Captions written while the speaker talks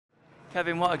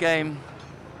Kevin, what a game.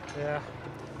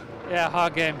 Yeah,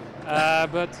 hard game.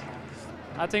 But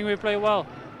I think we played well,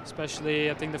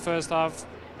 especially I think the first half,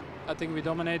 I think we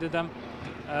dominated them.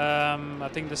 I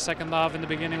think the second half in the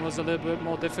beginning was a little bit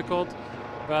more difficult,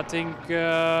 but I think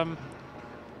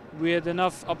we had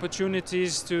enough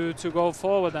opportunities to go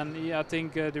forward, and I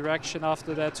think direction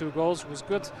after their 2 goals was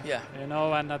good. Yeah. You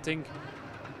know, and I think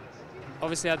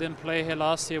obviously I didn't play here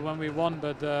last year when we won,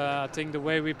 but I think the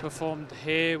way we performed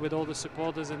here with all the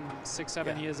supporters in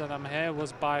 6-7 years that I'm here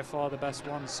was by far the best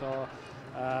one. So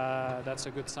that's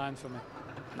a good sign for me.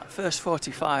 That first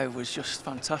 45 was just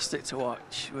fantastic to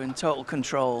watch. We were in total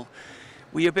control.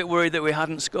 Were you a bit worried that we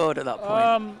hadn't scored at that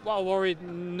point? Well, worried,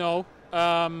 no.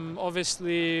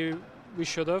 Obviously, we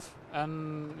should have,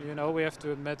 and you know, we have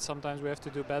to admit sometimes we have to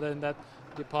do better in that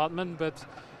department. But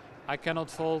I cannot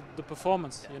fault the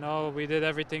performance. You know, we did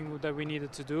everything that we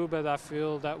needed to do, but I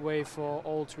feel that way for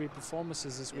all 3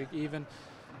 performances this week. Even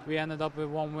we ended up with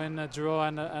 1 win, a draw,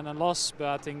 and a loss. But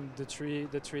I think the three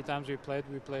times we played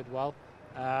well.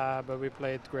 But we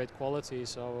played great quality,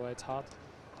 so it's hard.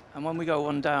 And when we go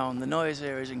 1 down, the noise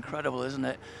here is incredible, isn't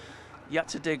it? You had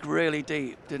to dig really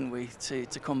deep, didn't we,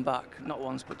 to come back, not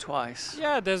once but twice.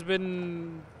 Yeah, there's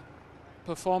been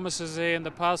performances here in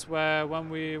the past where when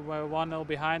we were 1-0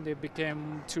 behind, it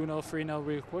became 2-0, 3-0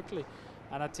 really quickly.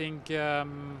 And I think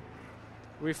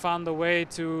we found a way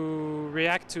to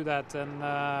react to that.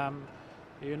 And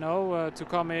you know, to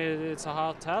come here, it's a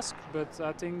hard task, but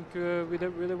I think we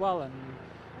did really well, and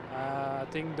I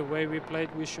think the way we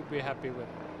played, we should be happy with.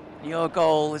 Your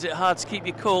goal, is it hard to keep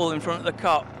you cool in front of the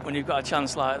cop when you've got a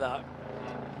chance like that?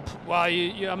 Well,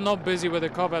 I'm not busy with the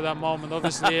cup at that moment.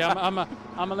 Obviously, I'm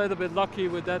a little bit lucky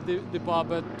with that depart,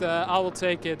 but I will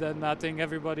take it, and I think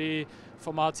everybody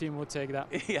from our team would take that.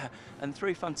 Yeah, and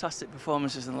 3 fantastic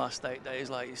performances in the last 8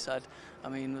 days, like you said. I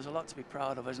mean, there's a lot to be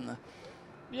proud of, isn't there?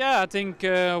 Yeah, I think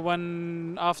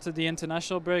when after the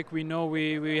international break, we know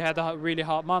we had a really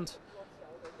hard month,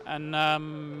 and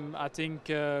I think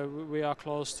we are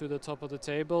close to the top of the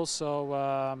table.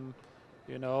 So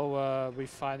you know, we're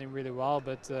fighting really well,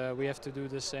 but we have to do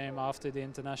the same after the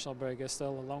international break. There's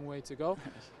still a long way to go,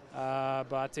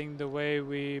 but I think the way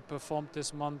we performed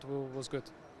this month was good.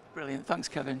 Brilliant. Thanks,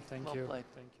 Kevin. Thank well you. Played.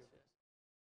 Thank you.